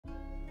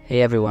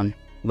Hey everyone,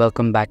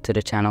 welcome back to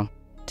the channel.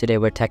 Today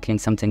we're tackling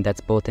something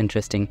that's both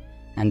interesting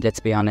and,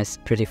 let's be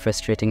honest, pretty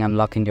frustrating: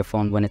 unlocking your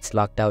phone when it's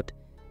locked out.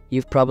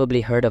 You've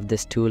probably heard of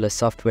this tool, a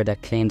software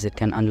that claims it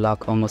can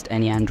unlock almost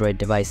any Android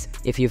device.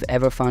 If you've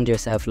ever found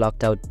yourself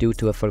locked out due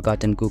to a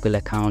forgotten Google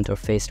account or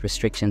faced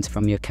restrictions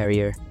from your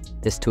carrier,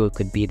 this tool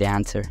could be the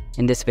answer.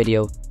 In this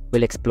video,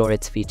 we'll explore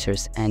its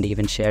features and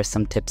even share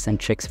some tips and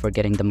tricks for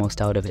getting the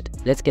most out of it.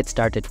 Let's get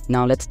started.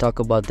 Now let's talk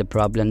about the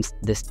problems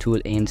this tool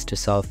aims to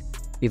solve.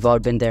 We've all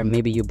been there.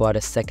 Maybe you bought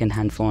a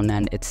second-hand phone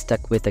and it's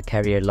stuck with a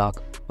carrier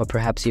lock, or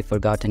perhaps you've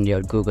forgotten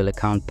your Google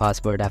account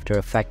password after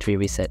a factory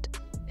reset.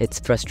 It's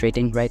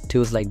frustrating, right?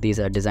 Tools like these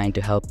are designed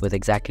to help with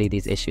exactly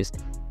these issues.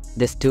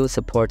 This tool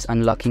supports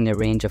unlocking a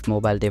range of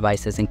mobile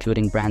devices,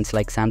 including brands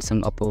like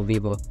Samsung, Oppo,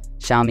 Vivo,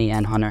 Xiaomi,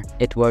 and Honor.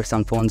 It works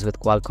on phones with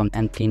Qualcomm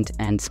N-Pint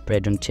and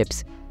Spreadon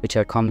chips, which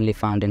are commonly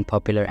found in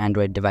popular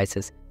Android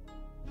devices.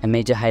 A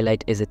major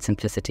highlight is its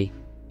simplicity.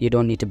 You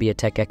don't need to be a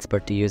tech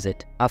expert to use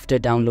it. After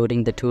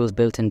downloading, the tool's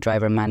built-in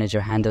driver manager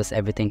handles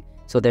everything,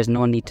 so there's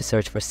no need to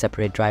search for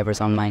separate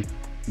drivers online.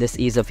 This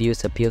ease of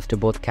use appeals to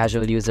both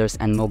casual users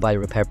and mobile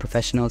repair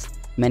professionals.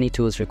 Many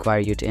tools require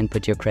you to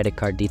input your credit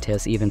card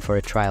details even for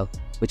a trial,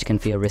 which can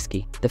feel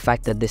risky. The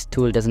fact that this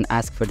tool doesn't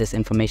ask for this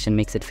information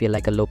makes it feel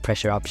like a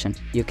low-pressure option.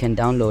 You can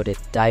download it,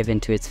 dive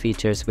into its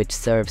features, which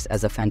serves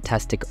as a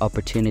fantastic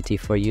opportunity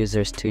for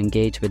users to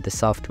engage with the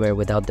software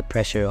without the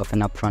pressure of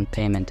an upfront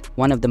payment.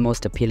 One of the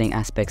most appealing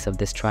aspects of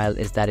this trial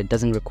is that it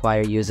doesn't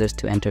require users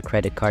to enter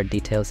credit card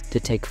details to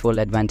take full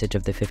advantage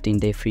of the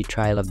 15-day free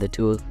trial of the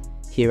tool.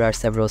 Here are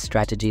several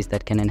strategies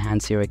that can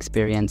enhance your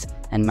experience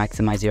and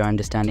maximize your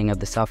understanding of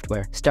the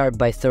software. Start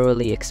by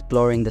thoroughly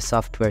exploring the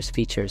software's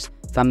features.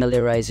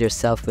 Familiarize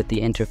yourself with the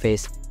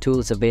interface,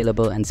 tools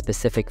available, and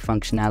specific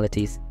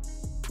functionalities.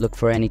 Look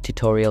for any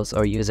tutorials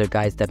or user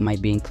guides that might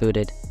be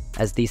included,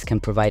 as these can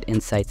provide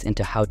insights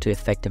into how to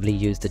effectively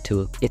use the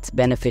tool. It's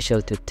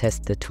beneficial to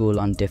test the tool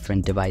on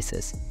different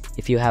devices.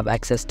 If you have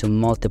access to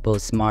multiple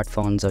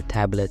smartphones or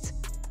tablets,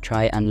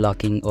 try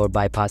unlocking or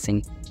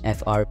bypassing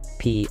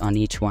FRP on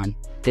each one.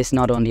 This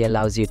not only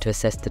allows you to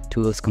assess the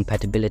tool's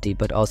compatibility,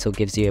 but also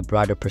gives you a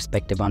broader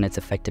perspective on its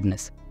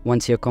effectiveness.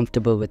 Once you're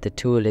comfortable with the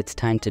tool, it's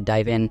time to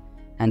dive in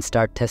and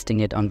start testing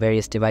it on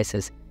various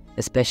devices,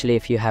 especially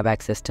if you have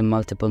access to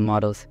multiple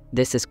models.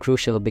 This is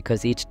crucial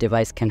because each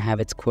device can have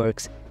its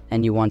quirks,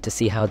 and you want to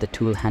see how the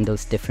tool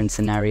handles different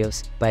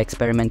scenarios. By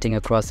experimenting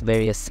across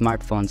various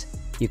smartphones,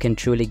 you can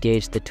truly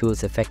gauge the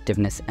tool's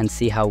effectiveness and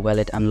see how well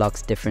it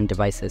unlocks different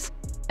devices.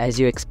 As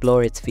you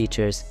explore its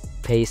features,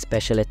 pay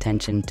special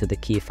attention to the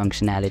key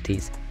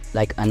functionalities,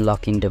 like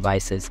unlocking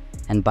devices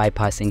and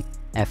bypassing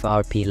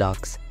FRP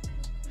locks.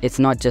 It's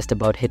not just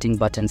about hitting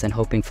buttons and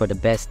hoping for the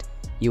best.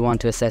 You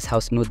want to assess how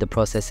smooth the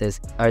process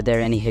is. Are there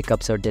any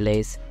hiccups or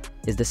delays?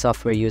 Is the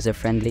software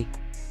user-friendly?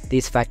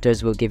 These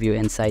factors will give you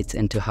insights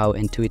into how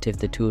intuitive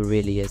the tool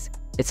really is.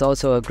 It's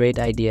also a great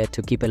idea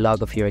to keep a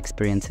log of your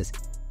experiences.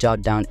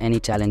 Jot down any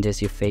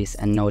challenges you face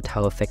and note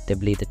how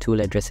effectively the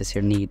tool addresses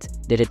your needs.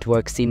 Did it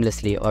work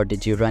seamlessly, or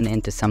did you run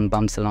into some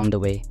bumps along the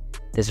way?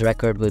 This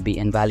record will be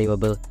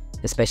invaluable,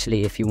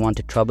 especially if you want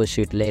to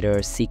troubleshoot later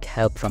or seek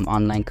help from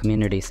online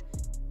communities.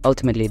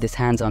 Ultimately, this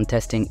hands-on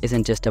testing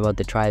isn't just about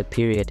the trial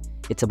period,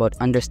 it's about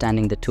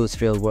understanding the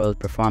tool's real-world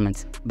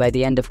performance. By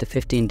the end of the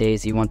 15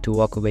 days, you want to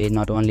walk away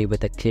not only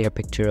with a clear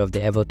picture of the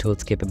Evo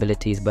tool's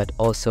capabilities, but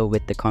also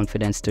with the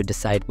confidence to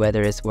decide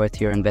whether it's worth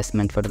your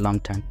investment for the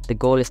long term. The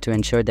goal is to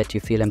ensure that you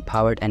feel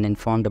empowered and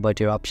informed about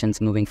your options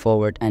moving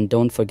forward, and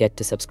don't forget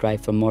to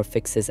subscribe for more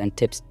fixes and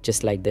tips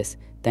just like this.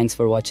 Thanks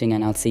for watching,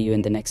 and I'll see you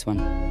in the next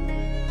one.